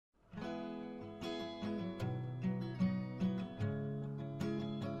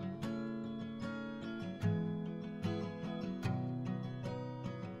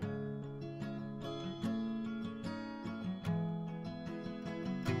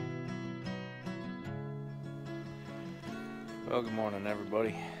Well, good morning,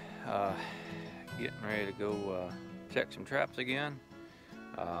 everybody. Getting ready to go check some traps again.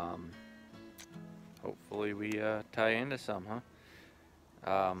 Um, Hopefully we tie into some,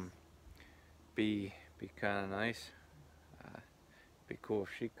 huh? Be kind of nice. Be cool if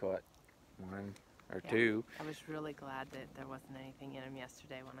she caught one or two. I was really glad that there wasn't anything in them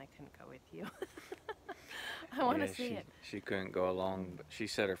yesterday when I couldn't go with you. I want to see it. She couldn't go along, but she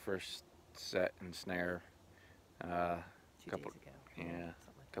set her first set and snare. 2 days ago. Yeah,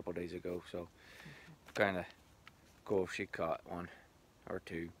 a couple days ago. So kind of cool if she caught one or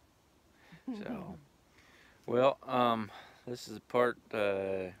two. So, well, this is the part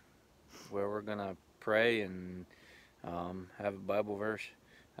where we're gonna pray and have a Bible verse.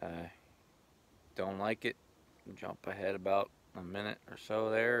 Don't like it, jump ahead about a minute or so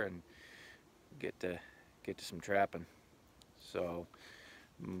there and get to some trapping. So,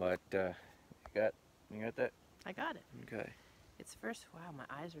 but you got that? I got it. Okay. It's first. Wow, my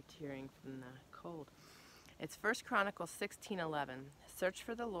eyes are tearing from the cold. It's 1 Chronicles 16:11. Search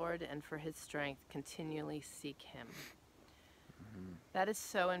for the Lord and for His strength. Continually seek Him. That is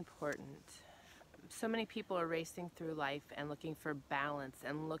so important. So many people are racing through life and looking for balance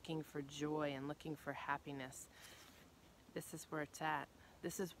and looking for joy and looking for happiness. This is where it's at.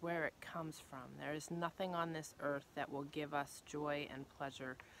 This is where it comes from. There is nothing on this earth that will give us joy and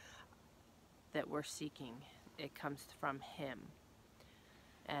pleasure that we're seeking. It comes from Him.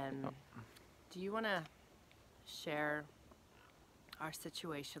 And do you want to share our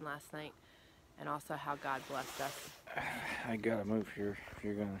situation last night and also how God blessed us? I gotta move here if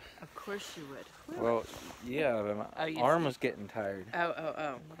you're gonna. Of course you would. Well, yeah, my arm was getting tired. Oh. Well,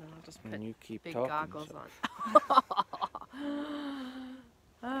 then I'll just put and you keep big talking, goggles so.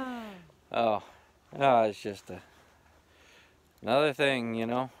 on. Oh, it's just another thing, you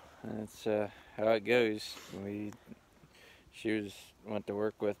know. It's how it goes. She went to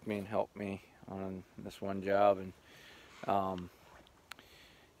work with me and helped me on this one job, and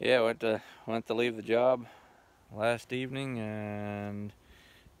yeah, went to leave the job last evening, and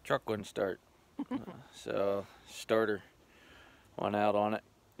truck wouldn't start. So starter went out on it.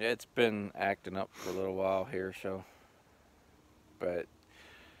 It's been acting up for a little while here, so, but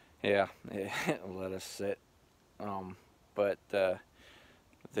yeah, it let us sit. But the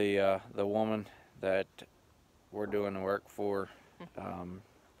woman that we're doing the work for,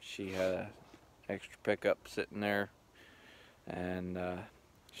 she had an extra pickup sitting there, and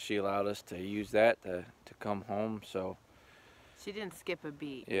she allowed us to use that to come home. So she didn't skip a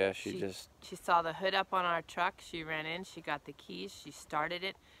beat. Yeah, she saw the hood up on our truck. She ran in, she got the keys, she started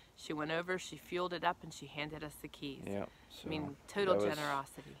it, she went over, she fueled it up, and she handed us the keys. Yeah. So I mean, total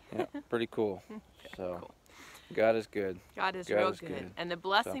generosity. Yeah, pretty cool. So cool. God is good. God is real good. And the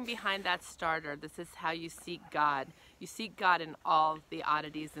blessing behind that starter, this is how you seek God. You seek God in all the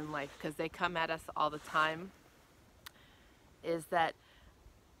oddities in life, because they come at us all the time, is that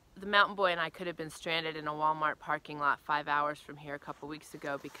the mountain boy and I could have been stranded in a Walmart parking lot 5 hours from here a couple weeks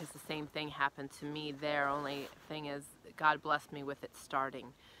ago, because the same thing happened to me there. Only thing is, God blessed me with it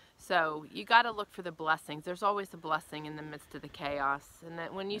starting. So you got to look for the blessings. There's always a blessing in the midst of the chaos. And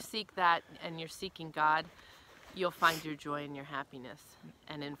that when you seek that and you're seeking God, you'll find your joy and your happiness,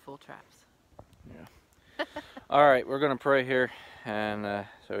 and in full traps. Yeah. All right, we're going to pray here, and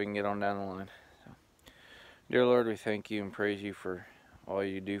so we can get on down the line. So, dear Lord, we thank you and praise you for all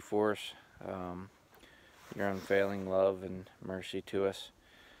you do for us, your unfailing love and mercy to us.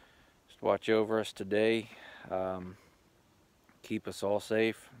 Just watch over us today. Keep us all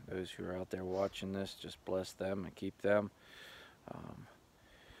safe. Those who are out there watching this, just bless them and keep them.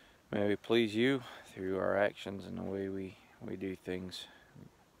 May we please you through our actions and the way we do things.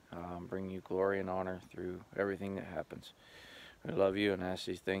 Bring you glory and honor through everything that happens. We love you and ask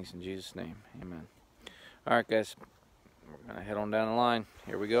these things in Jesus' name. Amen. All right, guys. We're going to head on down the line.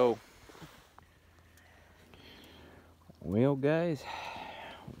 Here we go. Well, guys,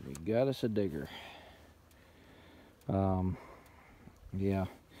 we got us a digger. Yeah.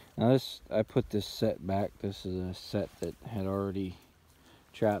 Now I put this set back. This is a set that had already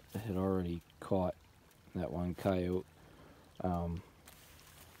trapped, that had already caught that one coyote.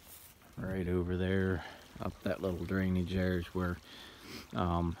 Right over there, up that little drainage there is where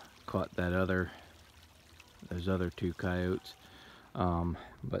caught those other two coyotes.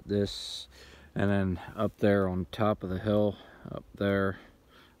 But this, and then up there on top of the hill, up there,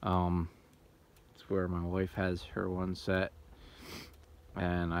 it's where my wife has her one set,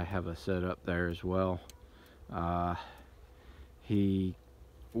 and I have a set up there as well. He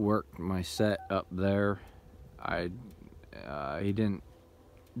worked my set up there. He didn't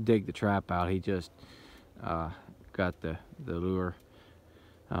dig the trap out. He just got the lure.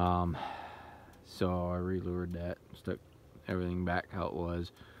 So I re-lured that, stuck everything back how it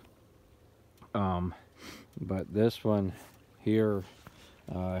was. But this one here,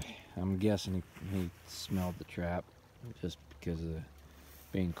 I'm guessing he smelled the trap just because of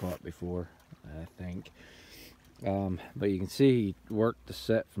being caught before, I think. But you can see he worked the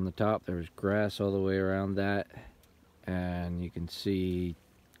set from the top. There was grass all the way around that, and you can see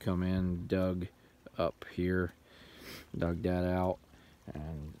come in, dug up here, dug that out,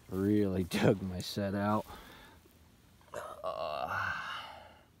 and really dug my set out.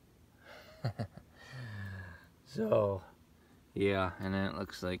 So yeah, and then it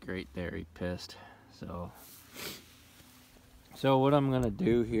looks like right there he pissed. So what I'm gonna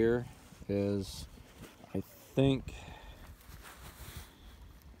do here is, I think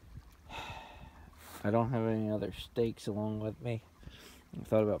I don't have any other stakes along with me. I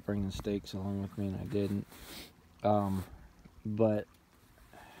thought about bringing stakes along with me and I didn't. But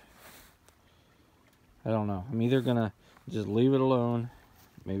I don't know. I'm either gonna just leave it alone,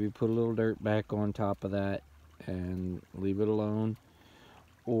 maybe put a little dirt back on top of that and leave it alone,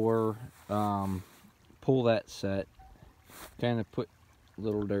 or pull that set, kind of put a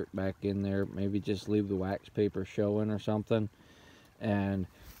little dirt back in there, maybe just leave the wax paper showing or something, and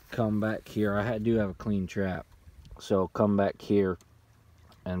come back here. I do have a clean trap, so come back here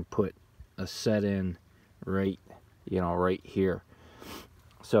and put a set in right, right here.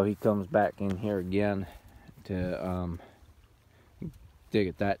 So he comes back in here again to dig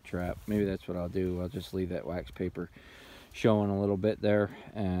at that trap. Maybe that's what I'll do. I'll just leave that wax paper showing a little bit there,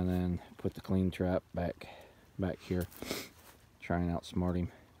 and then put the clean trap back here. Try and outsmart him.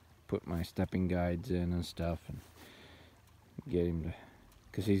 Put my stepping guides in and stuff, and get him to,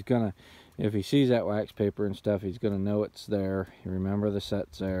 because he's gonna, if he sees that wax paper and stuff, he's gonna know it's there. Remember the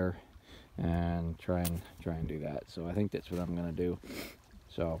set's there, and try and do that. So I think that's what I'm gonna do.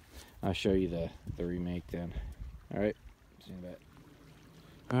 So I'll show you the remake then. All right, see you in a bit.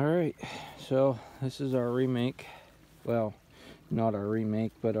 All right, so this is our remake. Well, not our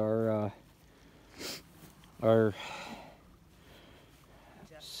remake, but our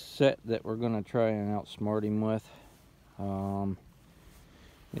set that we're gonna try and outsmart him with.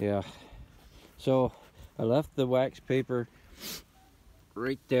 Yeah, so I left the wax paper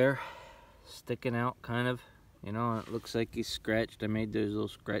right there, sticking out kind of. It looks like he's scratched. I made those little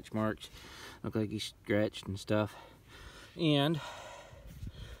scratch marks. Look like he's scratched and stuff. And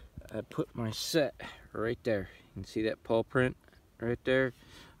I put my set right there. You can see that paw print right there.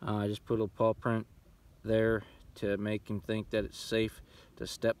 I just put a little paw print there to make him think that it's safe to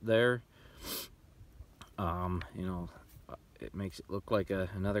step there. It makes it look like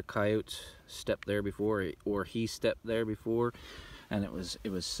another coyote's stepped there before, or he stepped there before, and it was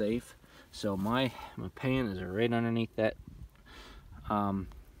safe. So my pan is right underneath that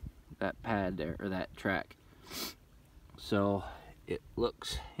that pad there, or that track. So it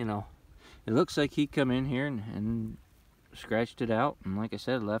looks, it looks like he come in here and scratched it out, and like I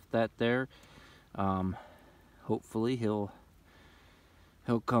said, left that there. Hopefully he'll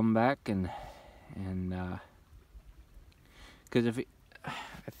come back and because I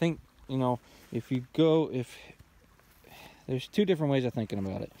think, if there's two different ways of thinking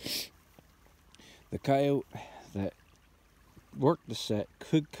about it. The coyote that worked the set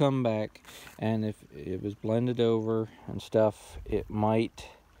could come back, and if it was blended over and stuff, it might,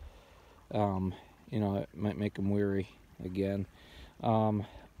 it might make them weary again.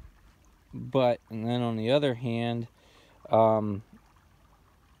 But, and then on the other hand,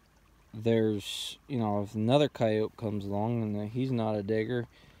 there's, if another coyote comes along and he's not a digger,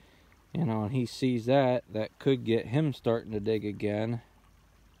 and he sees that could get him starting to dig again,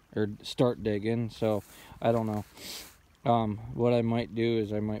 or start digging. So I don't know. What I might do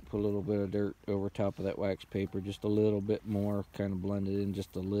is I might put a little bit of dirt over top of that wax paper, just a little bit more, kind of blend it in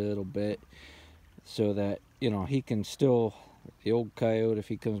just a little bit, so that he can still, the old coyote, if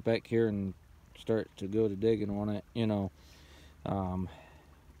he comes back here and start to go to digging on it,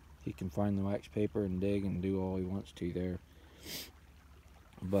 he can find the wax paper and dig and do all he wants to there,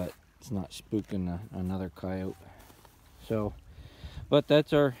 but it's not spooking another coyote. So, but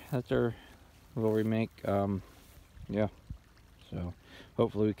that's our little remake. Yeah, so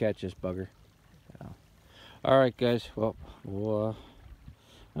hopefully we catch this bugger. All right, guys. Well,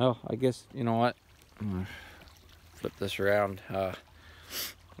 I guess, you know what, I'm gonna flip this around. I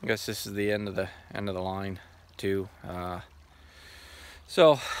guess this is the end of the line too.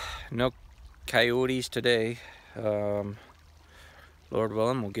 So no coyotes today. Lord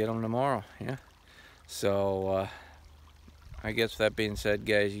willing, we'll get them tomorrow. Yeah. So I guess with that being said,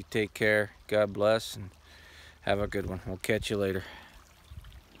 guys, you take care. God bless, and Have a good one. We'll catch you later.